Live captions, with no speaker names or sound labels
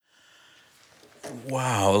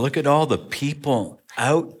Wow, look at all the people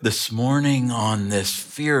out this morning on this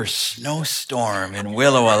fierce snowstorm in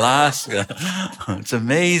Willow, Alaska. It's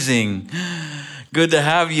amazing. Good to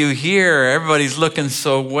have you here. Everybody's looking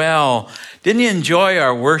so well. Didn't you enjoy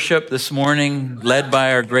our worship this morning, led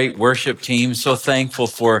by our great worship team? So thankful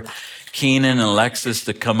for Keenan and Alexis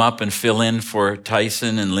to come up and fill in for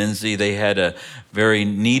Tyson and Lindsay. They had a very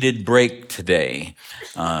needed break today,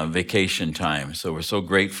 vacation time. So we're so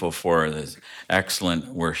grateful for this excellent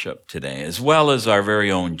worship today, as well as our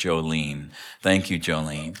very own Jolene. Thank you,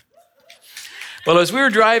 Jolene. Well, as we were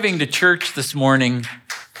driving to church this morning,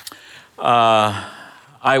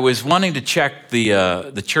 I was wanting to check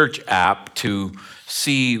the church app to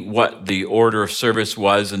see what the order of service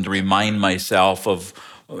was and to remind myself of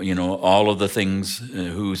all of the things,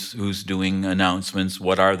 who's doing announcements,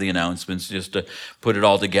 what are the announcements, just to put it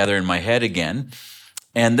all together in my head again.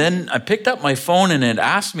 And then I picked up my phone and it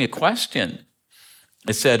asked me a question.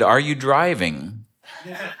 It said, "Are you driving?"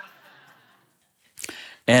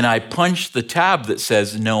 And I punched the tab that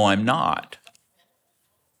says, "No, I'm not."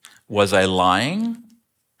 Was I lying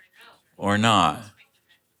or not?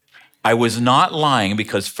 I was not lying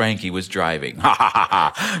because Frankie was driving. Ha ha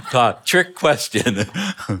ha ha. Trick question.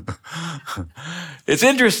 It's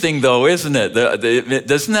interesting though, isn't it?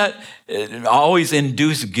 Doesn't that always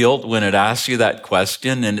induce guilt when it asks you that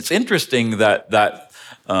question? And it's interesting that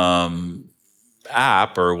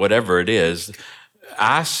app or whatever it is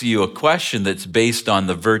asks you a question that's based on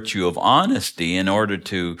the virtue of honesty in order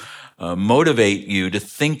to motivate you to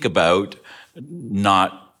think about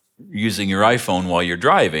not using your iPhone while you're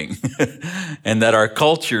driving. And that our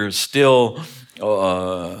culture still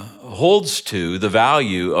holds to the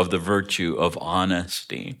value of the virtue of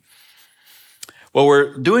honesty. Well,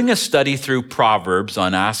 we're doing a study through Proverbs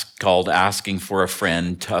called Asking for a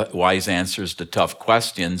Friend, Wise Answers to Tough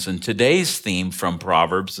Questions. And today's theme from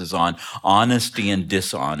Proverbs is on honesty and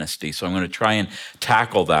dishonesty. So I'm going to try and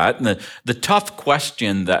tackle that. And the tough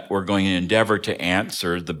question that we're going to endeavor to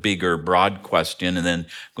answer, the bigger, broad question, and then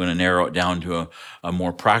going to narrow it down to a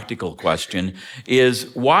more practical question,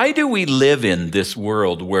 is why do we live in this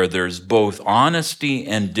world where there's both honesty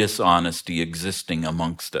and dishonesty existing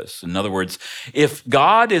amongst us? In other words, if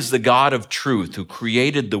God is the God of truth who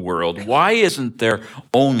created the world, why isn't there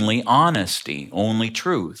only honesty, only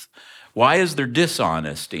truth? Why is there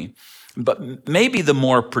dishonesty? But maybe the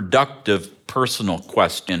more productive personal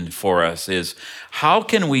question for us is, how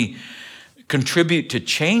can we contribute to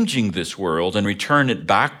changing this world and return it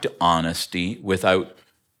back to honesty without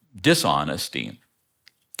dishonesty?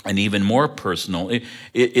 And even more personal,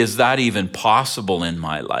 is that even possible in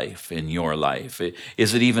my life, in your life?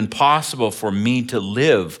 Is it even possible for me to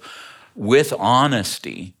live with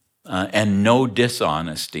honesty and no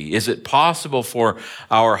dishonesty? Is it possible for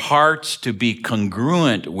our hearts to be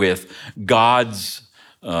congruent with God's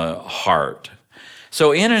heart?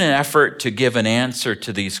 So in an effort to give an answer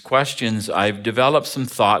to these questions, I've developed some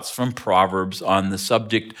thoughts from Proverbs on the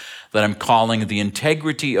subject that I'm calling the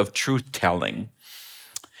integrity of truth-telling.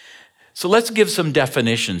 So let's give some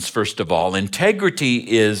definitions, first of all.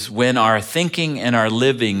 Integrity is when our thinking and our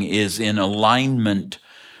living is in alignment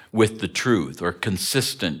with the truth or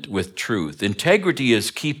consistent with truth. Integrity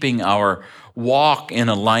is keeping our walk in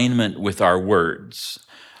alignment with our words.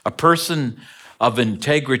 A person of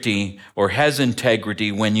integrity or has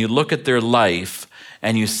integrity, when you look at their life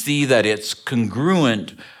and you see that it's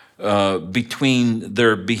congruent between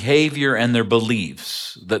their behavior and their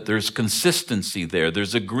beliefs, that there's consistency there.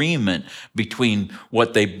 There's agreement between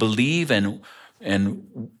what they believe and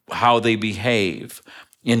how they behave.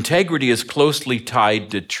 Integrity is closely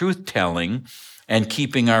tied to truth-telling and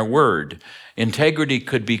keeping our word. Integrity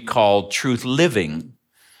could be called truth-living.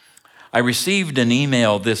 I received an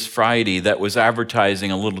email this Friday that was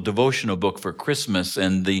advertising a little devotional book for Christmas,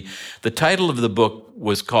 and the title of the book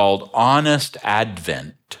was called Honest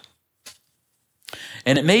Advent.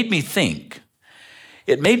 And it made me think.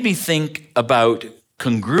 It made me think about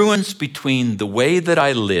congruence between the way that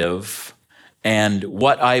I live and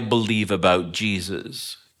what I believe about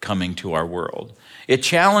Jesus coming to our world. It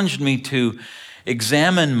challenged me to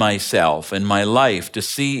examine myself and my life to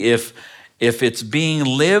see if it's being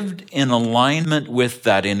lived in alignment with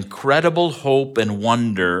that incredible hope and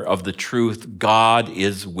wonder of the truth, God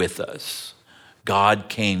is with us. God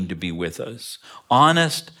came to be with us.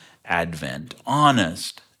 Honest Advent.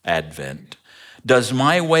 Honest Advent. Does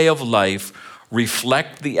my way of life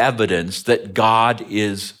reflect the evidence that God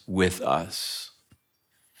is with us?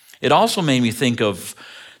 It also made me think of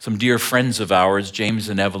some dear friends of ours, James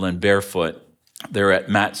and Evelyn Barefoot. They're at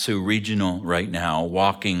Matsu Regional right now,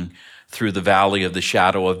 walking through the valley of the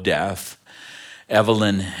shadow of death.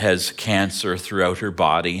 Evelyn has cancer throughout her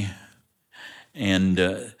body.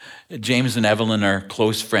 And James and Evelyn are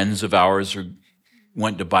close friends of ours who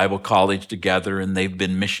went to Bible college together, and they've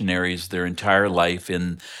been missionaries their entire life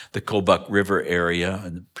in the Kobuk River area,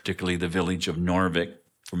 and particularly the village of Norvik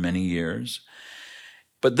for many years.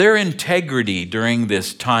 But their integrity during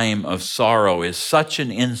this time of sorrow is such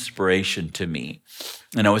an inspiration to me.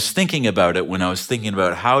 And I was thinking about it when I was thinking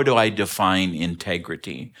about how do I define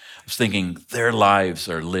integrity. I was thinking their lives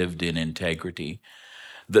are lived in integrity.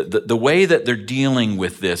 The way that they're dealing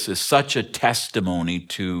with this is such a testimony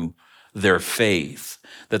to their faith,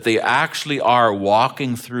 that they actually are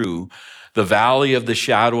walking through the valley of the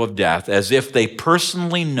shadow of death as if they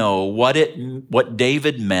personally know what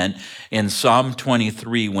David meant in Psalm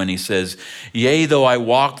 23 when he says, "Yea, though I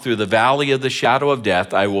walk through the valley of the shadow of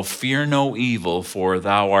death, I will fear no evil, for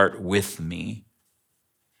thou art with me."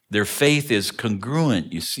 Their faith is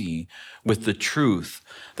congruent, you see, with the truth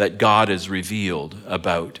that God has revealed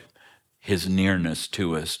about his nearness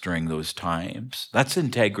to us during those times. That's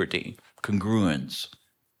integrity, congruence,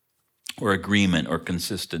 or agreement, or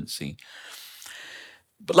consistency.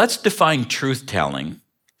 But let's define truth-telling.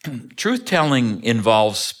 Truth-telling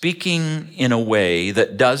involves speaking in a way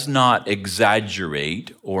that does not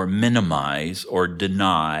exaggerate or minimize or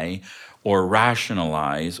deny or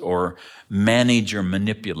rationalize or manage or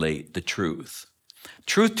manipulate the truth.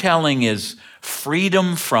 Truth-telling is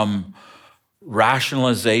freedom from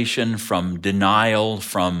rationalization, from denial,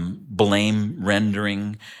 from blame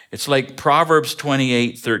rendering. It's like Proverbs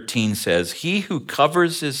 28:13 says, "He who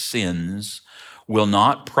covers his sins will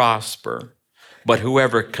not prosper, but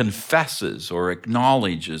whoever confesses or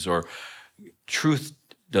acknowledges or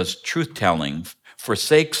does truth-telling,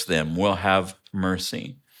 forsakes them, will have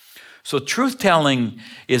mercy." So truth-telling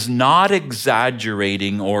is not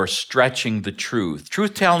exaggerating or stretching the truth.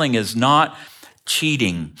 Truth-telling is not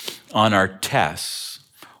cheating on our tests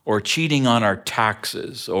or cheating on our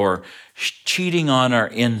taxes or cheating on our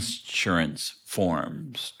insurance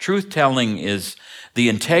forms. Truth-telling is the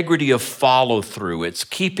integrity of follow-through. It's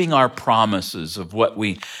keeping our promises of what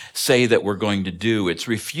we say that we're going to do. It's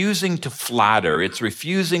refusing to flatter. It's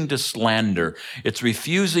refusing to slander. It's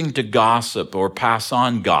refusing to gossip or pass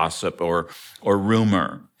on gossip or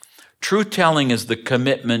rumor. Truth-telling is the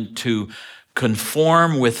commitment to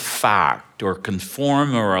conform with fact or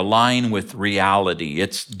conform or align with reality.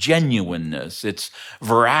 It's genuineness, it's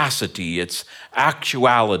veracity, it's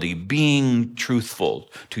actuality, being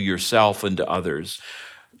truthful to yourself and to others.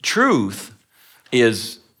 Truth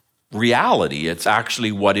is reality. It's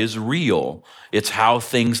actually what is real. It's how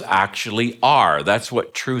things actually are. That's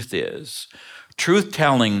what truth is.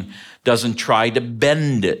 Truth-telling doesn't try to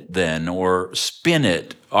bend it then or spin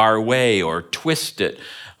it our way or twist it.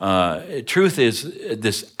 Truth is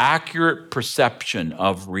this accurate perception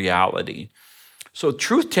of reality. So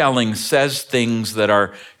truth-telling says things that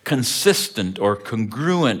are consistent or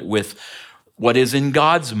congruent with what is in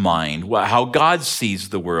God's mind, how God sees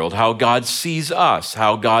the world, how God sees us,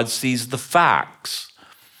 how God sees the facts.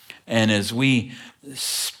 And as we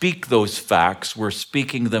speak those facts, we're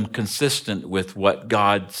speaking them consistent with what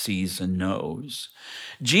God sees and knows.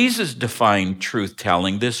 Jesus defined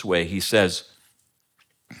truth-telling this way. He says,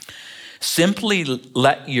 "Simply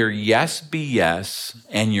let your yes be yes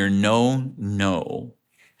and your no, no.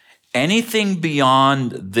 Anything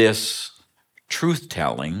beyond this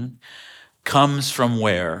truth-telling comes from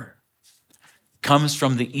where? Comes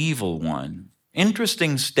from the evil one."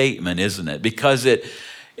 Interesting statement, isn't it? Because it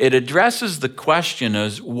addresses the question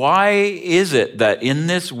as why is it that in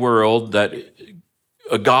this world that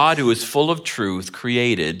a God who is full of truth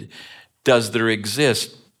created, does there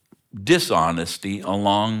exist dishonesty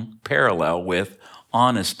along parallel with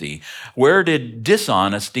honesty? Where did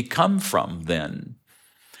dishonesty come from then?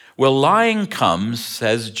 Well, lying comes,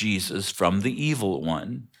 says Jesus, from the evil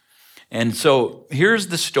one. And so here's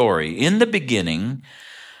the story. In the beginning,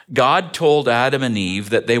 God told Adam and Eve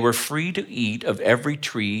that they were free to eat of every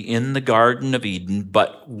tree in the Garden of Eden,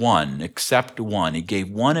 but one, except one. He gave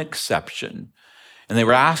one exception. And they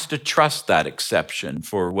were asked to trust that exception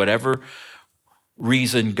for whatever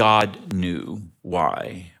reason God knew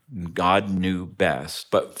why. God knew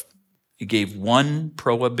best. But he gave one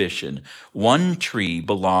prohibition. One tree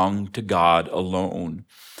belonged to God alone.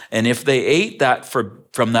 And if they ate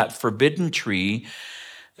from that forbidden tree,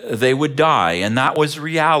 they would die. And that was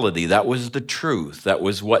reality. That was the truth. That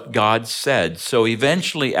was what God said. So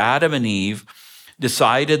eventually Adam and Eve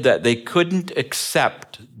decided that they couldn't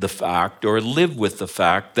accept the fact or live with the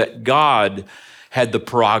fact that God had the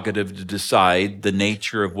prerogative to decide the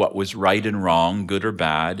nature of what was right and wrong, good or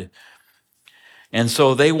bad. And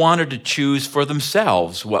so they wanted to choose for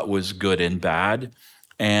themselves what was good and bad.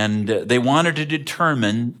 And they wanted to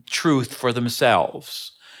determine truth for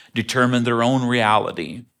themselves, determine their own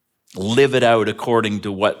reality, live it out according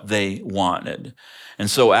to what they wanted. And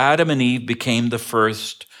so Adam and Eve became the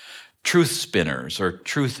first truth spinners or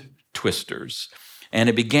truth twisters. And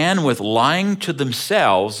it began with lying to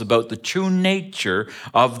themselves about the true nature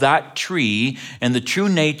of that tree and the true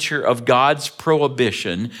nature of God's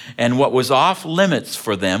prohibition and what was off limits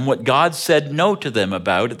for them, what God said no to them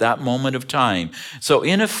about at that moment of time. So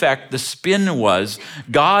in effect, the spin was,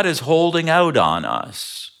 God is holding out on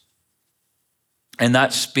us. And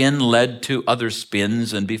that spin led to other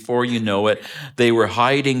spins, and before you know it, they were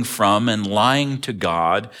hiding from and lying to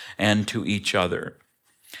God and to each other.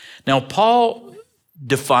 Now, Paul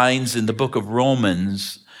defines in the book of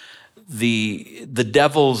Romans the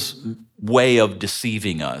devil's way of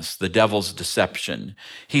deceiving us, the devil's deception.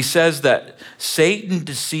 He says that Satan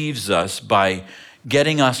deceives us by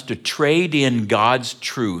getting us to trade in God's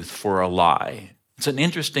truth for a lie. It's an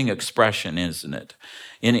interesting expression, isn't it?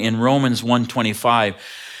 In Romans 1:25,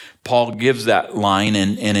 Paul gives that line,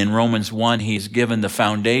 and in Romans 1, he's given the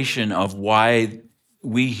foundation of why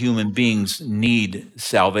we human beings need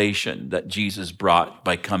salvation that Jesus brought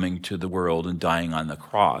by coming to the world and dying on the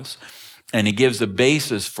cross. And he gives a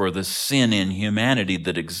basis for the sin in humanity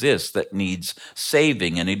that exists that needs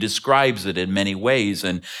saving. And he describes it in many ways.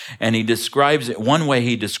 And he describes it, one way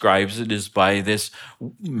he describes it is by this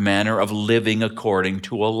manner of living according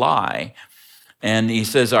to a lie. And he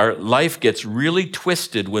says our life gets really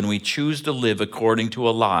twisted when we choose to live according to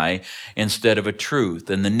a lie instead of a truth.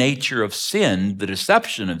 And the nature of sin, the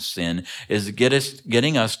deception of sin, is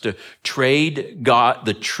getting us to trade God,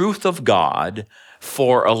 the truth of God,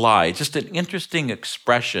 for a lie. Just an interesting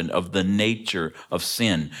expression of the nature of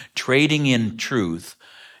sin, trading in truth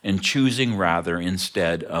and choosing rather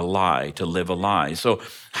instead a lie, to live a lie. So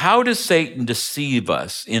how does Satan deceive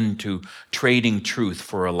us into trading truth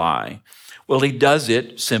for a lie? Well, he does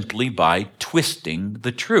it simply by twisting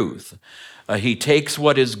the truth. He takes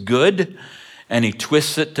what is good and he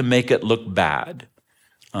twists it to make it look bad.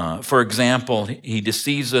 For example, he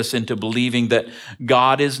deceives us into believing that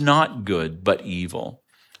God is not good but evil,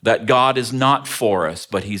 that God is not for us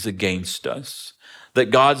but he's against us,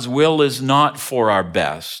 that God's will is not for our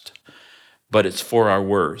best but it's for our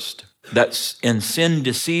worst. And sin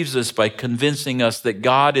deceives us by convincing us that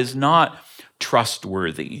God is not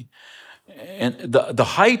trustworthy. And the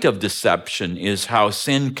height of deception is how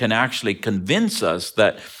sin can actually convince us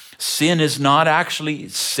that sin is not actually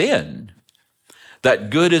sin, that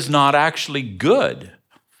good is not actually good,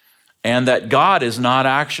 and that God is not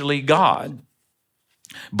actually God.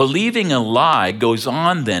 Believing a lie goes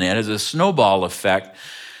on then, it has a snowball effect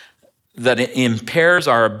that it impairs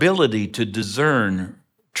our ability to discern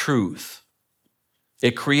truth.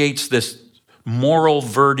 It creates this moral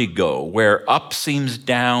vertigo where up seems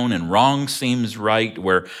down and wrong seems right,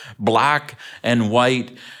 where black and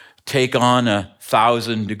white take on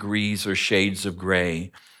 1,000 degrees or shades of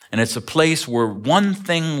gray. And it's a place where one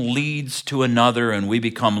thing leads to another and we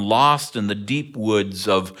become lost in the deep woods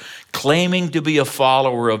of claiming to be a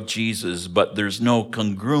follower of Jesus, but there's no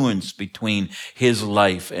congruence between his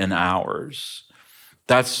life and ours.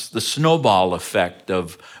 That's the snowball effect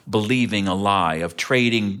of believing a lie, of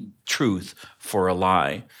trading truth for a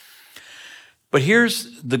lie. But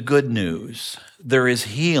here's the good news. There is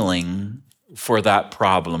healing for that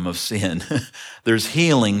problem of sin. There's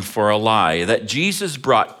healing for a lie. That Jesus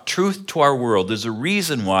brought truth to our world. There's a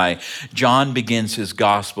reason why John begins his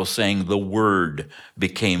gospel saying the Word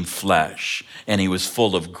became flesh and he was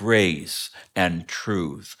full of grace and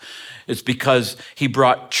truth. It's because he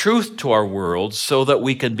brought truth to our world so that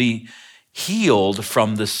we can be healed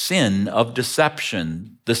from the sin of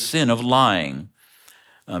deception, the sin of lying.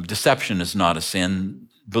 Deception is not a sin.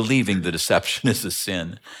 Believing the deception is a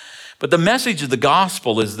sin. But the message of the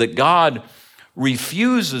gospel is that God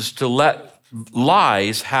refuses to let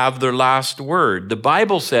lies have their last word. The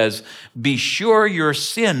Bible says, be sure your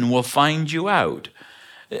sin will find you out.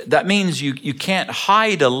 That means you can't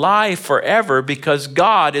hide a lie forever because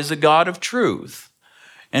God is a God of truth.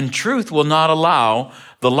 And truth will not allow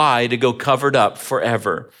the lie to go covered up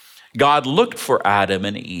forever. God looked for Adam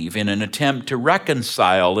and Eve in an attempt to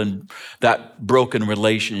reconcile that broken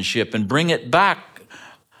relationship and bring it back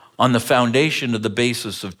on the foundation of the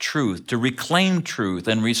basis of truth, to reclaim truth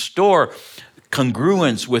and restore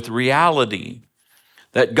congruence with reality,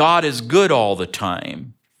 that God is good all the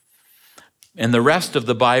time. And the rest of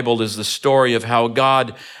the Bible is the story of how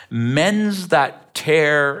God mends that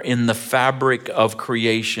tear in the fabric of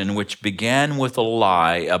creation, which began with a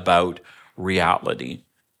lie about reality.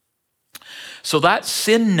 So that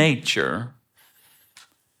sin nature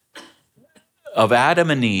of Adam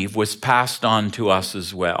and Eve was passed on to us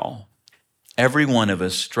as well. Every one of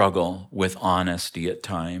us struggle with honesty at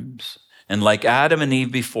times. And like Adam and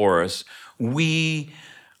Eve before us, we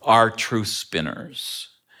are truth spinners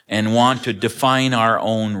and want to define our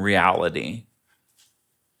own reality.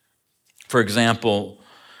 For example,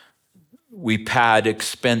 we pad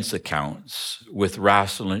expense accounts with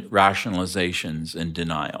rationalizations and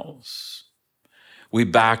denials. We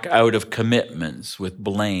back out of commitments with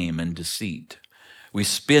blame and deceit. We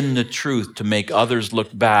spin the truth to make others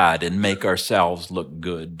look bad and make ourselves look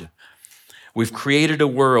good. We've created a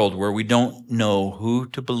world where we don't know who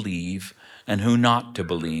to believe and who not to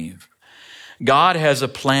believe. God has a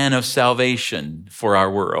plan of salvation for our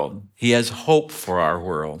world. He has hope for our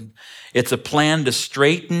world. It's a plan to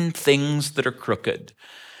straighten things that are crooked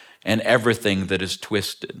and everything that is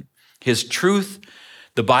twisted. His truth,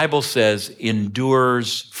 the Bible says,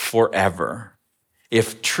 endures forever.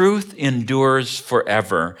 If truth endures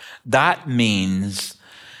forever, that means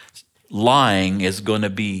lying is going to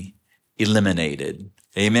be eliminated.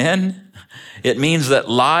 Amen? It means that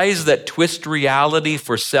lies that twist reality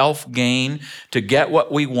for self-gain to get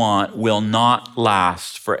what we want will not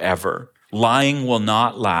last forever. Lying will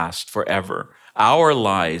not last forever. Our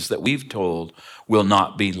lies that we've told will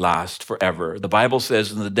not last forever. The Bible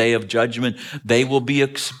says in the day of judgment, they will be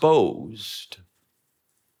exposed.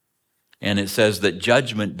 And it says that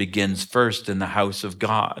judgment begins first in the house of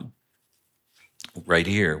God, right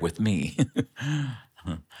here with me.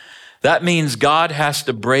 That means God has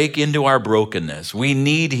to break into our brokenness. We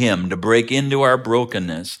need him to break into our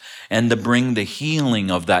brokenness and to bring the healing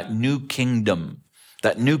of that new kingdom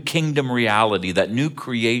reality, that new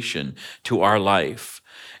creation to our life.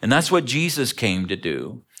 And that's what Jesus came to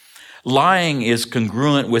do. Lying is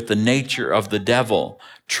congruent with the nature of the devil.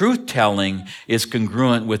 Truth-telling is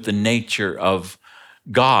congruent with the nature of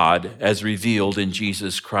God as revealed in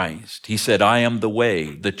Jesus Christ. He said, I am the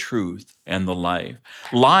way, the truth, and the life.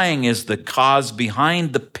 Lying is the cause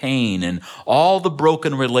behind the pain and all the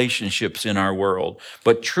broken relationships in our world.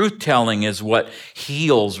 But truth-telling is what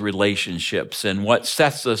heals relationships and what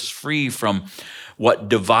sets us free from what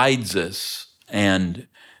divides us and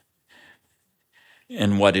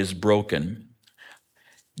what is broken.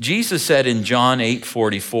 Jesus said in John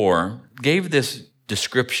 8:44, gave this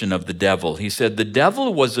description of the devil. He said, the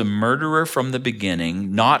devil was a murderer from the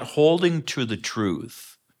beginning, not holding to the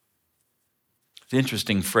truth. It's an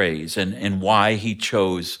interesting phrase, and why he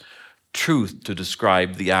chose truth to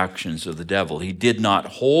describe the actions of the devil. He did not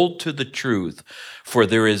hold to the truth, for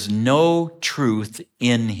there is no truth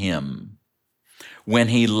in him. When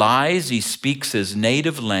he lies, he speaks his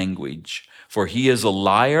native language, for he is a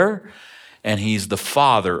liar and he's the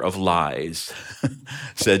father of lies,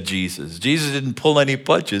 said Jesus. Jesus didn't pull any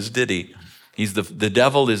punches, did he? The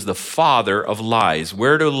devil is the father of lies.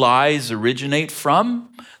 Where do lies originate from?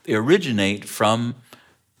 They originate from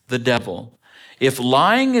the devil. If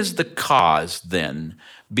lying is the cause, then,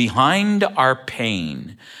 behind our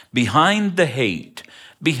pain, behind the hate,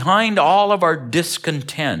 behind all of our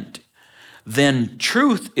discontent, then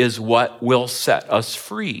truth is what will set us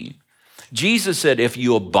free. Jesus said, if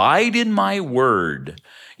you abide in my word,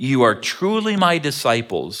 you are truly my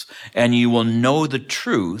disciples, and you will know the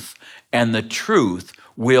truth, and the truth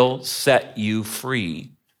will set you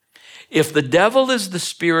free. If the devil is the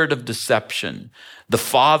spirit of deception, the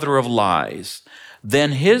father of lies,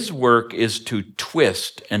 then his work is to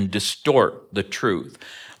twist and distort the truth.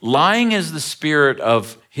 Lying is the spirit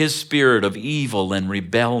of evil and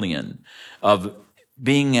rebellion, of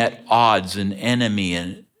being at odds and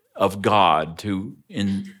enemy of God, to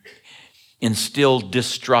instill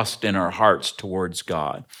distrust in our hearts towards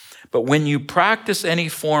God. But when you practice any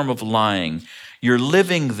form of lying, you're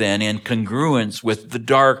living then in congruence with the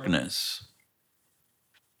darkness.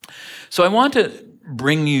 So I want to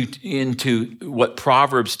bring you into what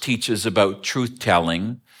Proverbs teaches about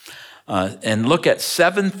truth-telling and look at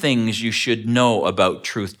 7 things you should know about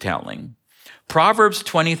truth-telling. Proverbs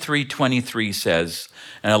 23:23 says,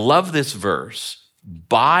 and I love this verse,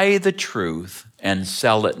 buy the truth and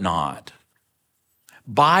sell it not.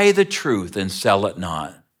 Buy the truth and sell it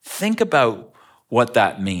not. Think about what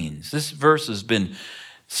that means. This verse has been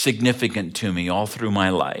significant to me all through my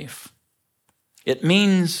life. It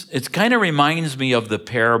kind of reminds me of the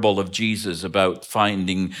parable of Jesus about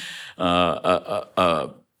finding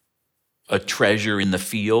a treasure in the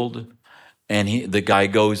field, and the guy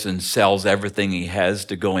goes and sells everything he has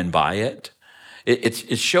to go and buy it.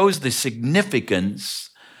 It shows the significance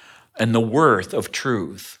and the worth of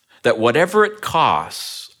truth, that whatever it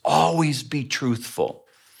costs, Always be truthful.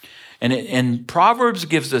 And Proverbs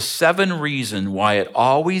gives us 7 reasons why it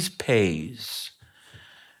always pays.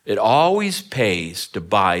 It always pays to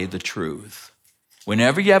buy the truth.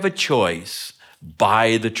 Whenever you have a choice,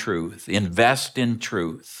 buy the truth. Invest in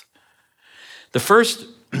truth. The first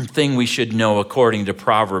thing we should know, according to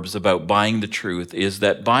Proverbs, about buying the truth is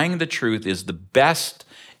that buying the truth is the best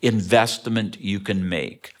investment you can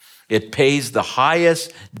make. It pays the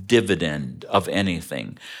highest dividend of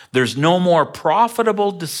anything. There's no more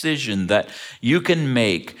profitable decision that you can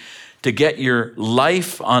make to get your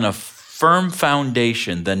life on a firm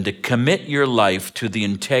foundation than to commit your life to the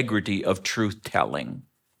integrity of truth-telling.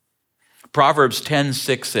 Proverbs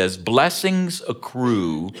 10:6 says, blessings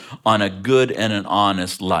accrue on a good and an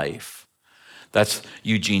honest life. That's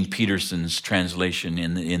Eugene Peterson's translation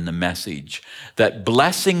in the Message. That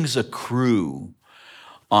blessings accrue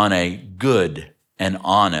on a good and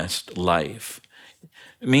honest life.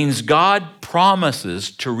 It means God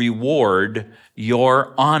promises to reward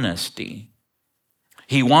your honesty.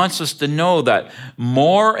 He wants us to know that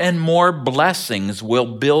more and more blessings will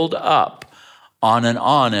build up on an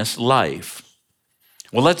honest life.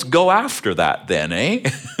 Well, let's go after that then, eh?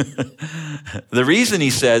 The reason he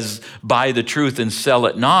says, buy the truth and sell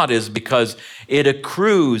it not, is because it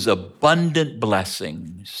accrues abundant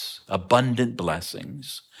blessings. Abundant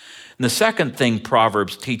blessings. And the second thing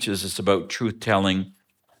Proverbs teaches us about truth-telling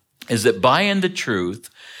is that buying the truth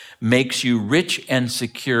makes you rich and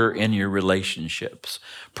secure in your relationships.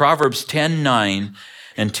 Proverbs 10:9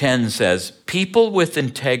 and 10 says, people with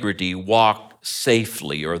integrity walk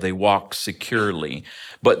safely, or they walk securely,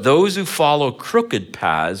 but those who follow crooked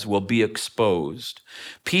paths will be exposed.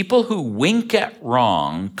 People who wink at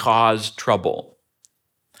wrong cause trouble.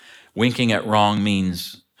 Winking at wrong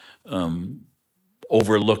means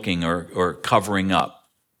overlooking or covering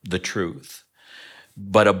up the truth.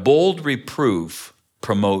 But a bold reproof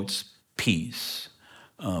promotes peace.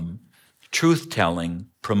 Truth-telling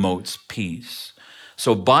promotes peace.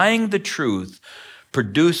 So buying the truth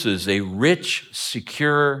produces a rich,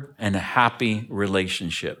 secure, and happy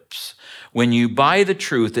relationships. When you buy the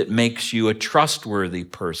truth, it makes you a trustworthy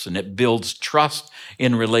person. It builds trust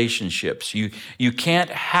in relationships. You can't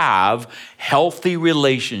have healthy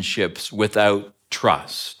relationships without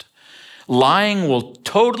trust. Lying will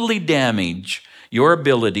totally damage your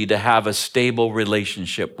ability to have a stable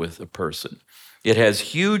relationship with a person. It has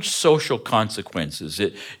huge social consequences.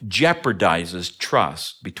 It jeopardizes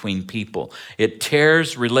trust between people. It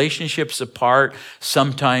tears relationships apart,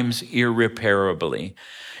 sometimes irreparably.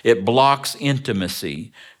 It blocks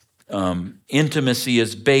intimacy. Intimacy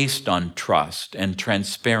is based on trust and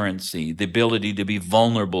transparency, the ability to be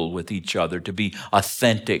vulnerable with each other, to be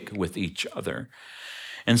authentic with each other.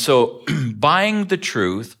 And so buying the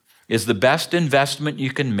truth is the best investment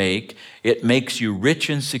you can make. It makes you rich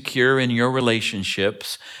and secure in your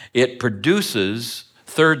relationships. It produces,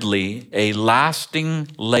 thirdly, a lasting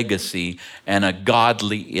legacy and a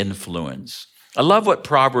godly influence. I love what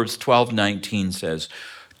Proverbs 12:19 says.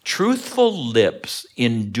 Truthful lips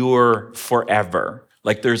endure forever.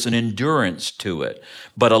 Like there's an endurance to it.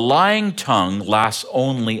 But a lying tongue lasts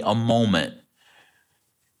only a moment.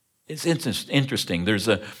 It's interesting. There's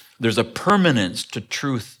a permanence to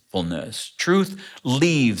truthfulness. Truth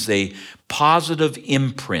leaves a positive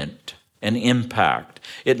imprint and impact.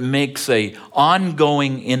 It makes an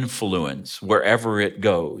ongoing influence wherever it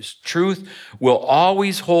goes. Truth will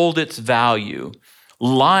always hold its value.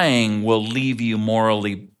 Lying will leave you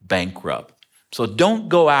morally bankrupt. So don't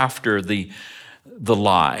go after the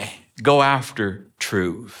lie. Go after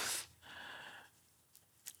truth,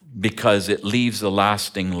 because it leaves a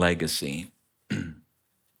lasting legacy.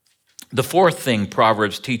 The fourth thing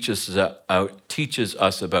Proverbs teaches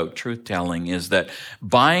us about truth-telling is that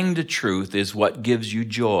buying the truth is what gives you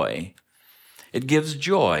joy. It gives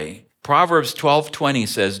joy. Proverbs 12:20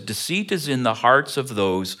 says, deceit is in the hearts of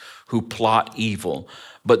those who plot evil,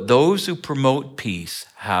 but those who promote peace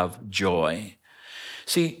have joy.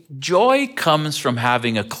 See, joy comes from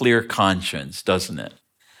having a clear conscience, doesn't it?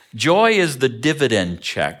 Joy is the dividend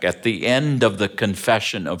check at the end of the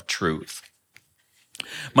confession of truth.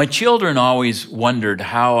 My children always wondered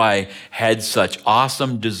how I had such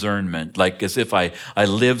awesome discernment, like as if I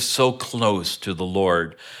lived so close to the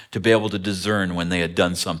Lord to be able to discern when they had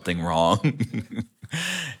done something wrong.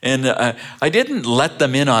 And I didn't let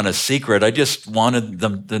them in on a secret. I just wanted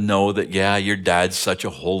them to know that, yeah, your dad's such a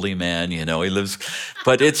holy man, he lives.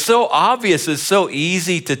 But it's so obvious, it's so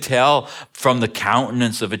easy to tell from the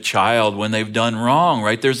countenance of a child when they've done wrong,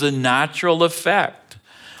 right? There's a natural effect,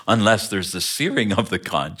 unless there's the searing of the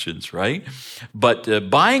conscience, right? But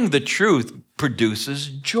buying the truth produces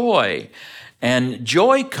joy. And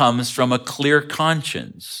joy comes from a clear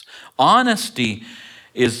conscience. Honesty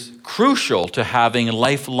is crucial to having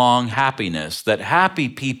lifelong happiness, that happy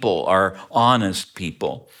people are honest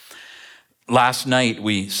people. Last night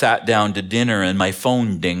we sat down to dinner and my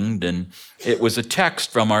phone dinged, and it was a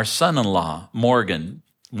text from our son-in-law, Morgan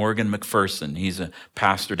McPherson. He's a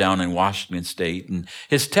pastor down in Washington State. And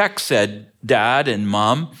his text said, "Dad and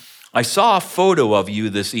Mom, I saw a photo of you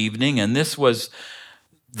this evening, and this was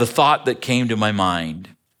the thought that came to my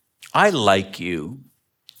mind. I like you.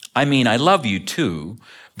 I mean, I love you too,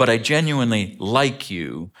 but I genuinely like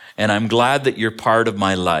you, and I'm glad that you're part of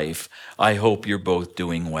my life. I hope you're both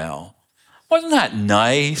doing well." Wasn't that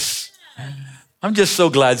nice? I'm just so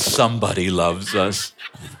glad somebody loves us.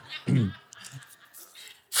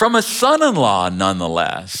 From a son-in-law,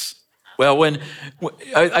 nonetheless. Well, when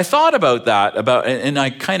I thought about that, and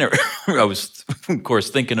I kind of, I was, of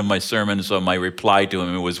course, thinking of my sermon, so my reply to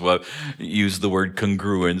him was, well, use the word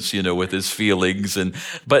congruence, with his feelings.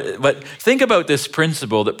 But think about this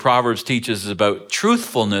principle that Proverbs teaches about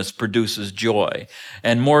truthfulness produces joy.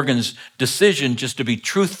 And Morgan's decision just to be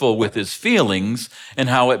truthful with his feelings and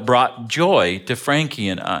how it brought joy to Frankie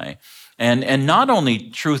and I. And not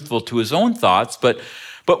only truthful to his own thoughts, but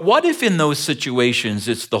what if in those situations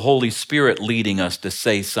it's the Holy Spirit leading us to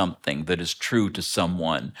say something that is true to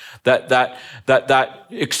someone? That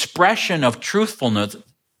expression of truthfulness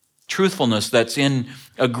that's in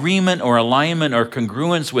agreement or alignment or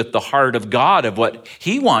congruence with the heart of God, of what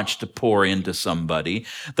he wants to pour into somebody,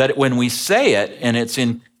 that when we say it and it's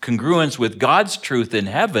in congruence with God's truth in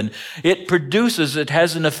heaven, it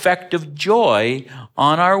has an effect of joy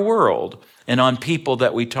on our world and on people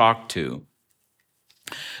that we talk to.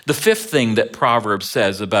 The fifth thing that Proverbs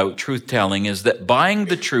says about truth-telling is that buying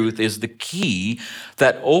the truth is the key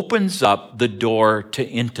that opens up the door to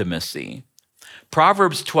intimacy.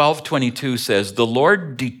 Proverbs 12:22 says, "The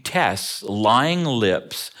Lord detests lying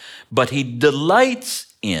lips, but he delights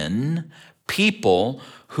in people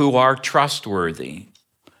who are trustworthy."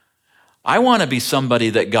 I want to be somebody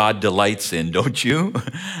that God delights in, don't you?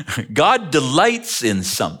 God delights in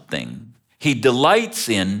something. He delights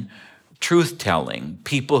in truth-telling,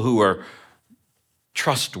 people who are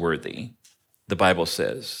trustworthy, the Bible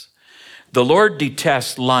says. The Lord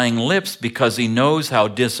detests lying lips because he knows how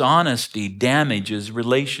dishonesty damages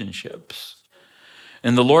relationships.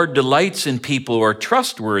 And the Lord delights in people who are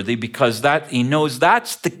trustworthy because he knows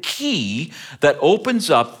that's the key that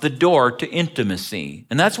opens up the door to intimacy.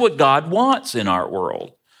 And that's what God wants in our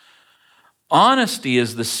world. Honesty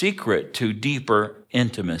is the secret to deeper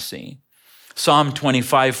intimacy. Psalm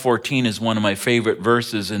 25:14 is one of my favorite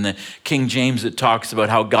verses. In the King James, it talks about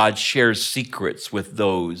how God shares secrets with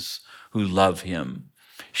those who love him,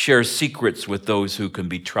 shares secrets with those who can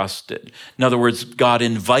be trusted. In other words, God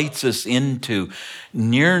invites us into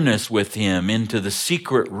nearness with him, into the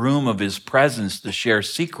secret room of his presence to share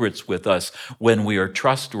secrets with us when we are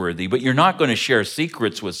trustworthy. But you're not going to share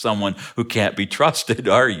secrets with someone who can't be trusted,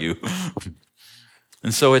 are you?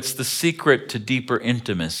 And so it's the secret to deeper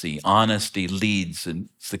intimacy. Honesty leads, and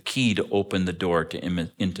it's the key to open the door to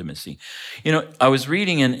intimacy. I was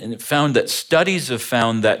reading and found that studies have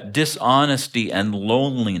found that dishonesty and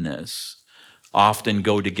loneliness often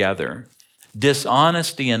go together.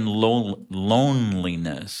 Dishonesty and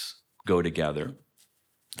loneliness go together.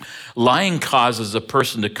 Lying causes a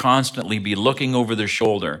person to constantly be looking over their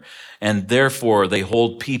shoulder, and therefore they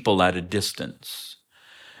hold people at a distance.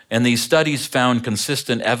 And these studies found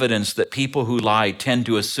consistent evidence that people who lie tend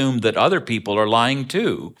to assume that other people are lying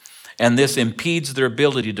too. And this impedes their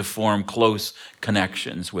ability to form close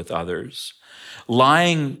connections with others.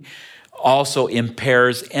 Lying also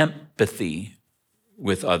impairs empathy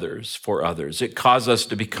with others, for others. It causes us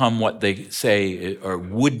to become what they say are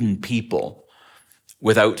wooden people,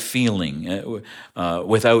 without feeling,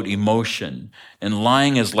 without emotion. And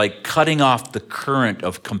lying is like cutting off the current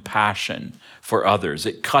of compassion for others.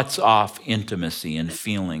 It cuts off intimacy and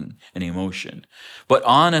feeling and emotion. But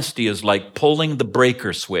honesty is like pulling the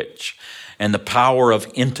breaker switch, and the power of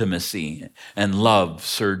intimacy and love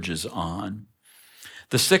surges on.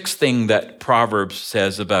 The sixth thing that Proverbs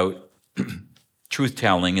says about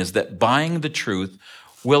truth-telling is that buying the truth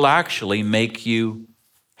will actually make you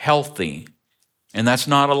healthy. And that's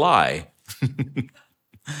not a lie.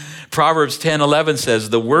 Proverbs 10:11 says,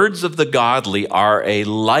 "The words of the godly are a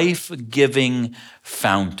life-giving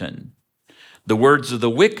fountain. The words of the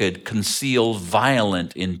wicked conceal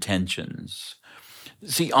violent intentions."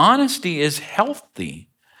 See, honesty is healthy.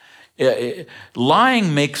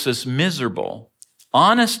 Lying makes us miserable.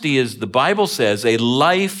 Honesty is, the Bible says, a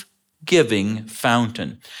life-giving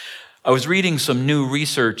fountain. I was reading some new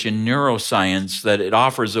research in neuroscience that it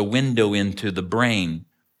offers a window into the brain.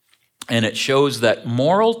 And it shows that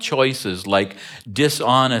moral choices like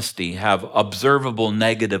dishonesty have observable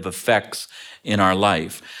negative effects in our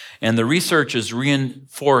life. And the research has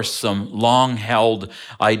reinforced some long-held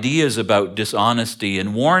ideas about dishonesty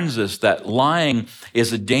and warns us that lying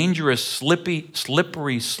is a dangerous,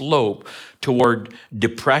 slippery slope toward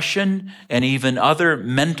depression and even other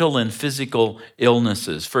mental and physical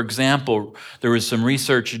illnesses. For example, there was some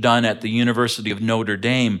research done at the University of Notre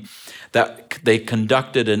Dame that they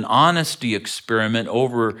conducted an honesty experiment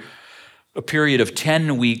over a period of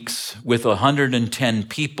 10 weeks with 110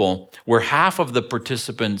 people, where half of the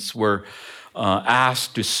participants were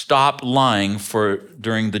asked to stop lying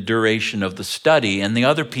during the duration of the study, and the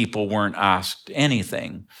other people weren't asked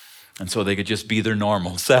anything. And so they could just be their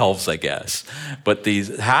normal selves, I guess. But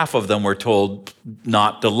half of them were told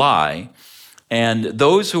not to lie. And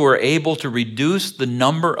those who were able to reduce the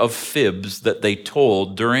number of fibs that they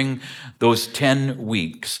told during those 10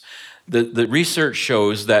 weeks, the research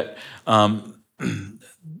shows that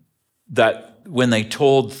that when they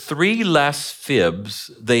told 3 less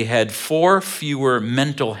fibs, they had 4 fewer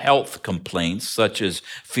mental health complaints, such as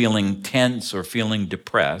feeling tense or feeling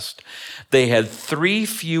depressed. They had 3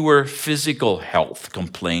 fewer physical health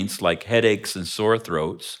complaints, like headaches and sore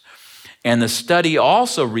throats. And the study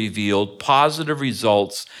also revealed positive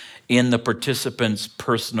results in the participants'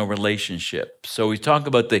 personal relationship. So we talk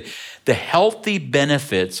about the healthy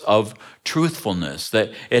benefits of truthfulness,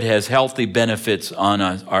 that it has healthy benefits on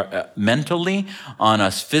us mentally, on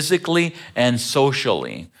us physically, and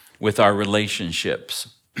socially with our relationships.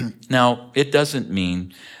 Now, it doesn't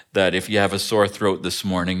mean that if you have a sore throat this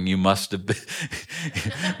morning, you must have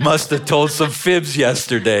told some fibs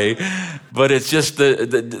yesterday. But it's just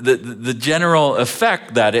the general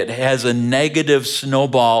effect that it has a negative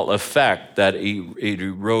snowball effect that it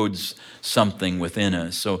erodes something within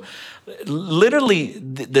us. So literally,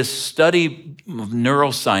 this study of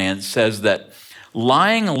neuroscience says that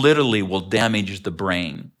lying literally will damage the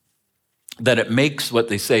brain, that it makes what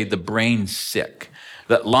they say the brain sick.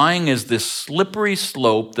 That lying is this slippery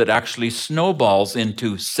slope that actually snowballs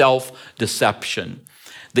into self-deception,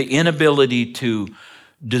 the inability to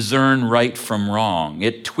discern right from wrong.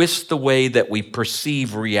 It twists the way that we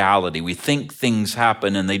perceive reality. We think things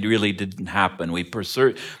happen and they really didn't happen. We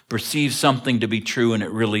perceive something to be true and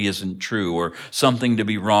it really isn't true, or something to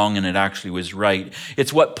be wrong and it actually was right.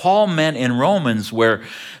 It's what Paul meant in Romans, where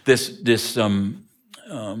this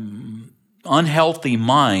unhealthy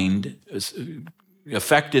mind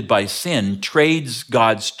affected by sin trades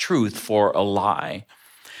God's truth for a lie.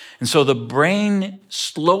 And so the brain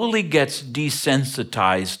slowly gets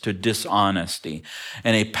desensitized to dishonesty,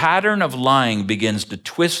 and a pattern of lying begins to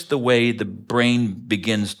twist the way the brain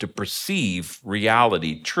begins to perceive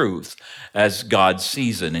reality, truth, as God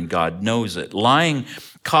sees it and God knows it. Lying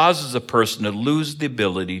causes a person to lose the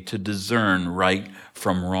ability to discern right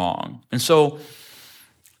from wrong. And so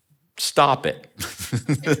stop it,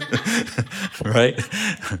 right?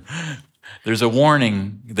 There's a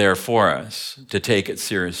warning there for us to take it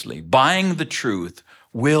seriously. Buying the truth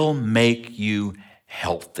will make you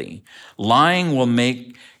healthy. Lying will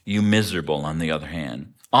make you miserable, on the other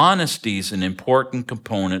hand. Honesty is an important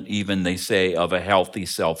component, even they say, of a healthy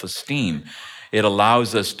self-esteem. It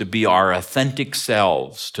allows us to be our authentic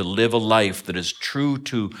selves, to live a life that is true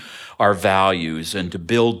to our values, and to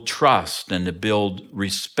build trust and to build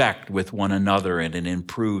respect with one another, and it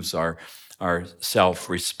improves our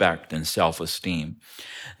self-respect and self-esteem.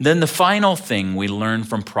 Then the final thing we learn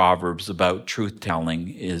from Proverbs about truth-telling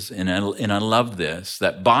is, and I love this,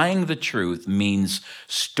 that buying the truth means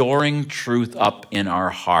storing truth up in our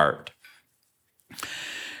heart.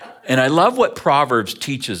 And I love what Proverbs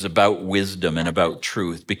teaches about wisdom and about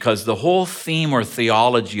truth, because the whole theme or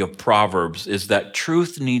theology of Proverbs is that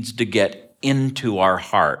truth needs to get into our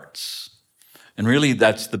hearts. And really,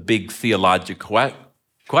 that's the big theological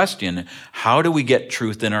question. How do we get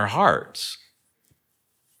truth in our hearts?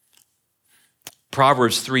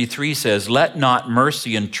 Proverbs 3:3 says, "Let not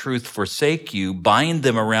mercy and truth forsake you. Bind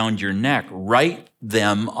them around your neck. Write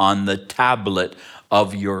them on the tablet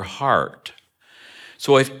of your heart."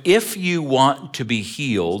 So if you want to be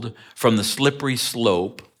healed from the slippery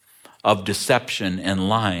slope of deception and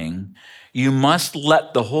lying, you must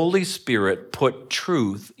let the Holy Spirit put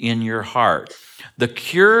truth in your heart. The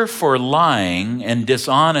cure for lying and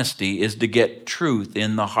dishonesty is to get truth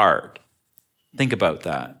in the heart. Think about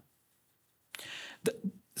that.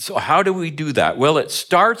 So how do we do that? Well, it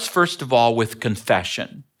starts, first of all, with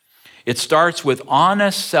confession. It starts with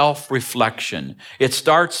honest self-reflection. It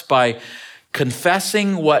starts by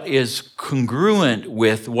confessing what is congruent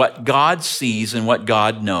with what God sees and what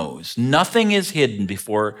God knows. Nothing is hidden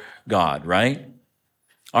before God, right?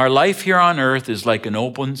 Our life here on earth is like an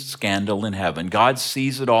open scandal in heaven. God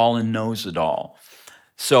sees it all and knows it all.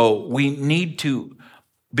 So we need to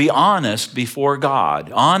be honest before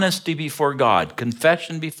God. Honesty before God,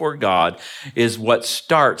 confession before God is what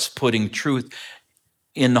starts putting truth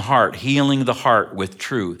in the heart, healing the heart with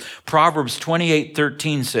truth. Proverbs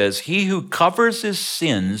 28:13 says, "He who covers his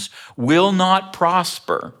sins will not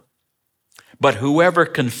prosper, but whoever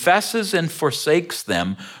confesses and forsakes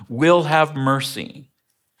them will have mercy."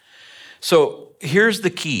 So here's the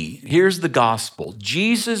key. Here's the gospel.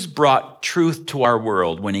 Jesus brought truth to our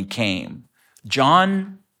world when he came.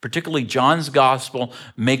 John, particularly John's gospel,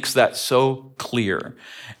 makes that so clear.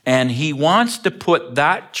 And he wants to put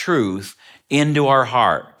that truth into our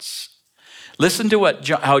hearts. Listen to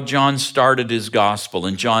how John started his gospel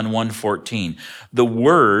in John 1:14. The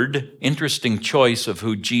Word, interesting choice of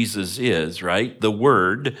who Jesus is, right? The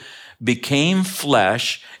Word became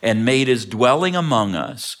flesh and made his dwelling among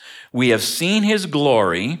us. We have seen his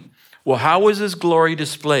glory. Well, how was his glory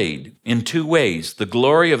displayed? In two ways. The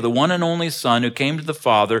glory of the one and only Son who came to the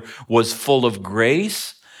Father was full of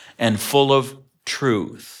grace and full of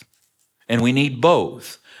truth. And we need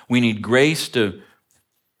both. We need grace to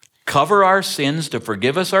cover our sins, to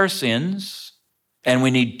forgive us our sins, and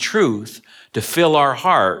we need truth to fill our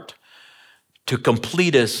heart, to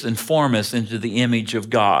complete us and form us into the image of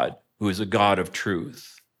God, who is a God of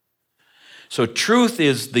truth. So truth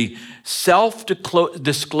is the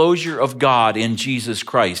self-disclosure of God in Jesus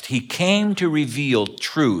Christ. He came to reveal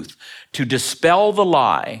truth, to dispel the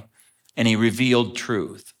lie, and he revealed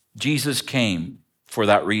truth. Jesus came for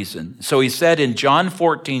that reason. So he said in John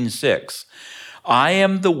 14:6, "I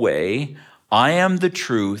am the way, I am the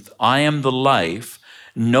truth, I am the life.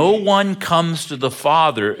 No one comes to the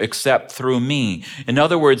Father except through me." In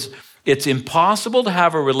other words, it's impossible to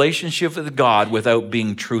have a relationship with God without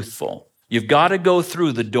being truthful. You've got to go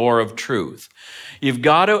through the door of truth. You've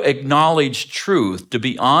got to acknowledge truth, to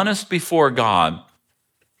be honest before God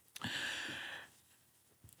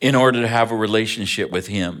in order to have a relationship with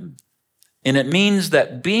him. And it means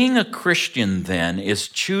that being a Christian then is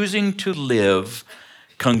choosing to live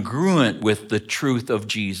congruent with the truth of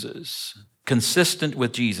Jesus, consistent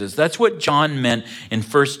with Jesus. That's what John meant in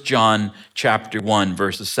 1 John chapter 1,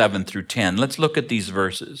 verses 7 through 10. Let's look at these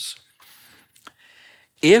verses.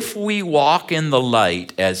 "If we walk in the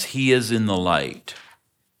light as he is in the light,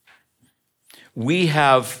 we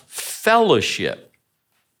have fellowship."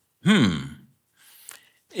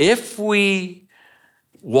 If we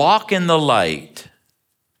walk in the light,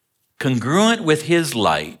 congruent with his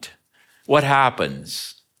light, what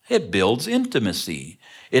happens? It builds intimacy.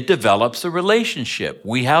 It develops a relationship.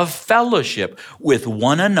 We have fellowship with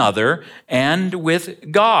one another and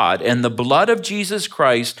with God. And the blood of Jesus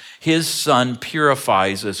Christ, his Son,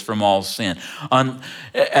 purifies us from all sin.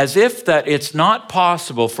 As if that it's not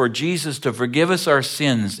possible for Jesus to forgive us our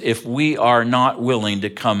sins if we are not willing to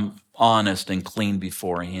come honest and clean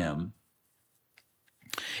before him.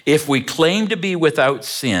 If we claim to be without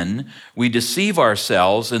sin, we deceive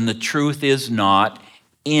ourselves and the truth is not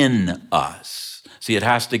in us. See, it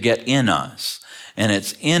has to get in us. And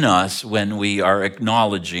it's in us when we are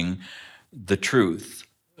acknowledging the truth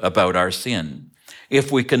about our sin.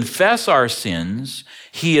 If we confess our sins,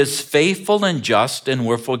 he is faithful and just and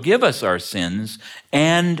will forgive us our sins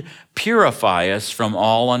and purify us from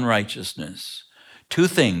all unrighteousness. Two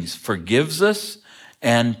things, forgives us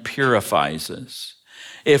and purifies us.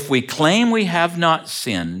 If we claim we have not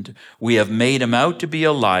sinned, we have made him out to be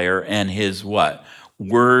a liar, and his what?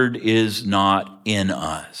 Word is not in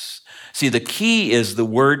us. See, the key is the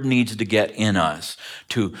word needs to get in us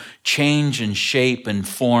to change and shape and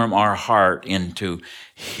form our heart into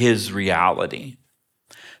his reality.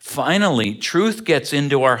 Finally, truth gets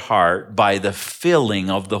into our heart by the filling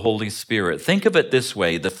of the Holy Spirit. Think of it this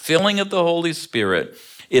way. The filling of the Holy Spirit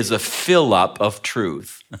is a fill-up of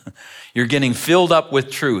truth. You're getting filled up with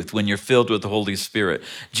truth when you're filled with the Holy Spirit.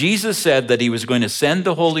 Jesus said that he was going to send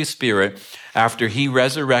the Holy Spirit after he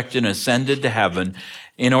resurrected and ascended to heaven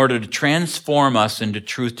in order to transform us into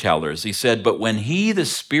truth tellers. He said, but when he, the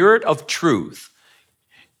Spirit of truth,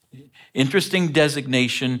 interesting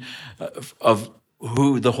designation of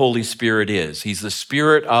who the Holy Spirit is. He's the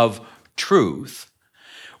Spirit of truth.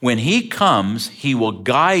 When he comes, he will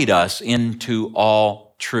guide us into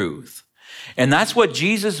all truth. And that's what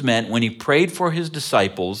Jesus meant when he prayed for his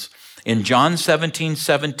disciples. In John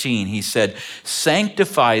 17:17, he said,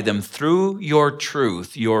 sanctify them through your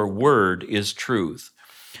truth. Your word is truth.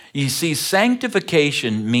 You see,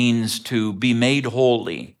 sanctification means to be made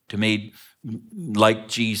holy, to made like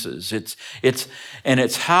Jesus.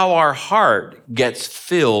 It's how our heart gets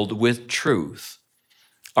filled with truth.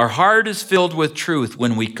 Our heart is filled with truth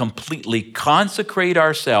when we completely consecrate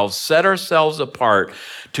ourselves, set ourselves apart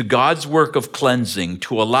to God's work of cleansing,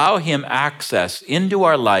 to allow Him access into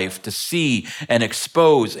our life to see and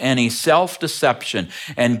expose any self-deception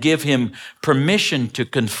and give Him permission to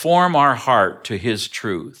conform our heart to His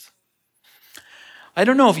truth. I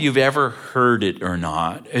don't know if you've ever heard it or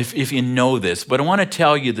not, if you know this, but I want to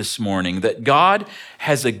tell you this morning that God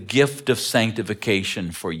has a gift of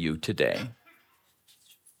sanctification for you today.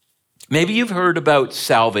 Maybe you've heard about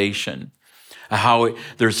salvation, how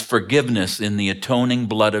there's forgiveness in the atoning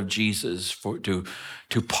blood of Jesus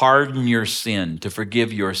to pardon your sin, to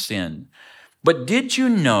forgive your sin. But did you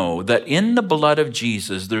know that in the blood of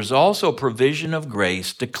Jesus, there's also provision of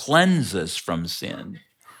grace to cleanse us from sin?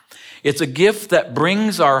 It's a gift that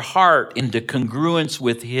brings our heart into congruence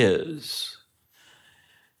with His.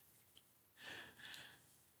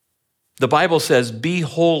 The Bible says, be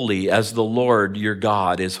holy as the Lord your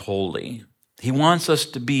God is holy. He wants us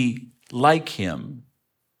to be like Him.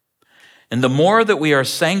 And the more that we are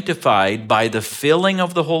sanctified by the filling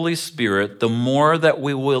of the Holy Spirit, the more that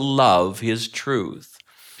we will love His truth.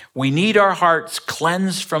 We need our hearts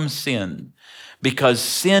cleansed from sin because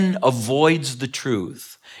sin avoids the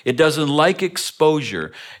truth. It doesn't like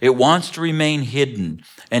exposure. It wants to remain hidden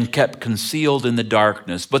and kept concealed in the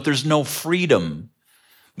darkness. But there's no freedom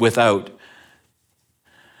without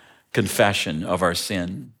confession of our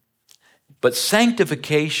sin. But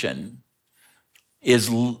sanctification is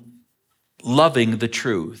loving the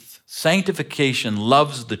truth. Sanctification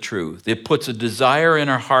loves the truth. It puts a desire in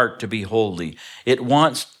our heart to be holy. It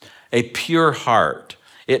wants a pure heart.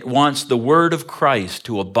 It wants the word of Christ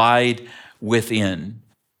to abide within.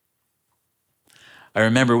 I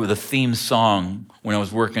remember with a theme song when I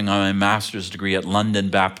was working on my master's degree at London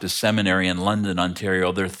Baptist Seminary in London,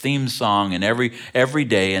 Ontario. Their theme song in every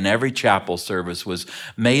day and every chapel service was,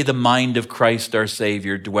 "May the mind of Christ our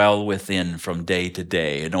Savior dwell within from day to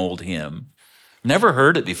day," an old hymn. Never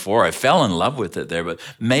heard it before. I fell in love with it there. But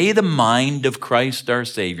may the mind of Christ our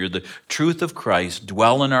Savior, the truth of Christ,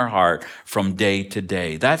 dwell in our heart from day to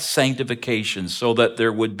day. That's sanctification, so that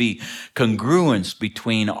there would be congruence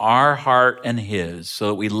between our heart and His, so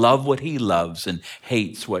that we love what He loves and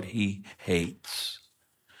hates what He hates.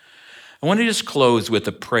 I want to just close with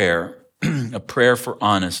a prayer for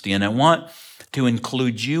honesty. And I want to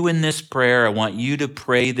include you in this prayer. I want you to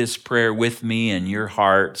pray this prayer with me in your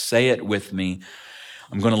heart. Say it with me.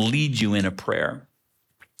 I'm going to lead you in a prayer.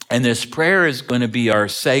 And this prayer is going to be our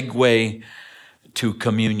segue to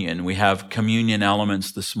communion. We have communion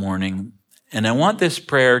elements this morning. And I want this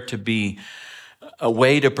prayer to be a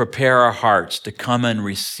way to prepare our hearts to come and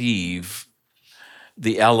receive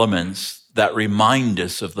the elements that remind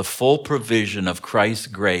us of the full provision of Christ's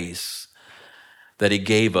grace that He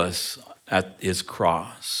gave us at His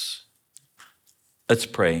cross. Let's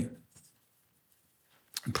pray.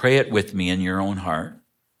 Pray it with me in your own heart.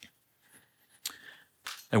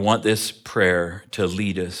 I want this prayer to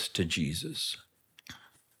lead us to Jesus.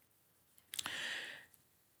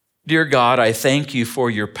 Dear God, I thank You for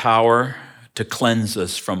Your power to cleanse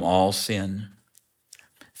us from all sin.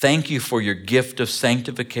 Thank You for Your gift of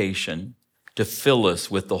sanctification to fill us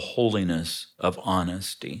with the holiness of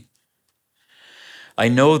honesty. I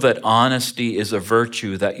know that honesty is a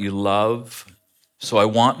virtue that You love, so I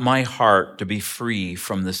want my heart to be free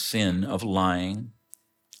from the sin of lying.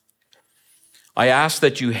 I ask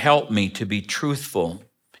that You help me to be truthful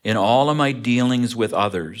in all of my dealings with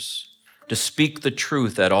others, to speak the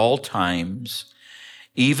truth at all times,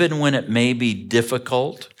 even when it may be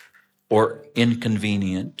difficult or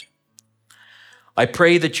inconvenient. I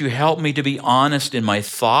pray that You help me to be honest in my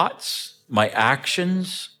thoughts, my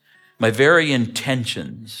actions, my very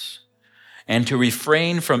intentions, and to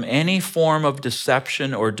refrain from any form of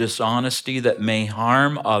deception or dishonesty that may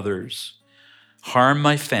harm others, harm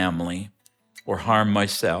my family, or harm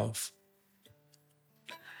myself.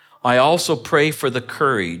 I also pray for the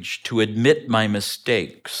courage to admit my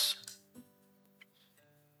mistakes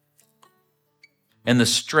and the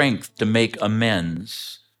strength to make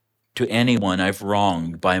amends to anyone I've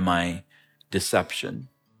wronged by my deception.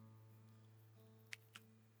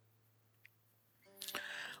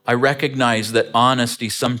 I recognize that honesty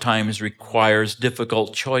sometimes requires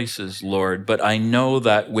difficult choices, Lord, but I know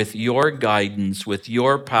that with Your guidance, with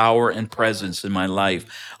Your power and presence in my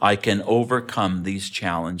life, I can overcome these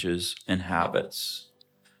challenges and habits.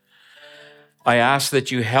 I ask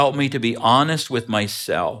that You help me to be honest with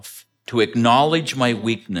myself, to acknowledge my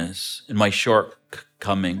weakness and my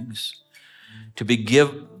shortcomings, to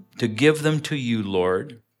give them to you,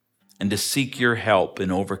 Lord, and to seek your help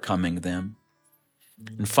in overcoming them.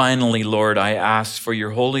 And finally, Lord, I ask for your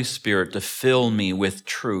Holy Spirit to fill me with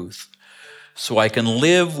truth so I can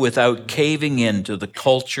live without caving in to the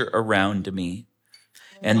culture around me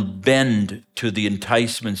and bend to the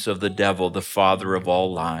enticements of the devil, the father of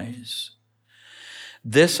all lies.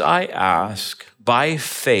 This I ask by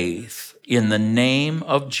faith in the name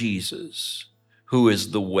of Jesus, who is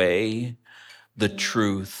the way, the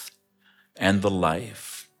truth, and the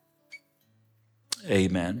life.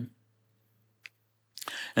 Amen.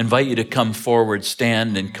 I invite you to come forward,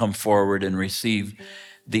 stand and come forward and receive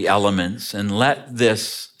the elements, and let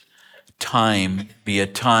this time be a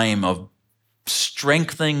time of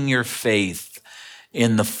strengthening your faith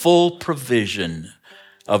in the full provision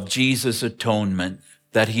of Jesus' atonement,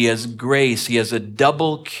 that he has grace, he has a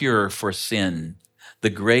double cure for sin, the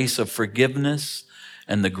grace of forgiveness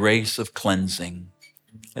and the grace of cleansing.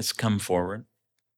 Let's come forward.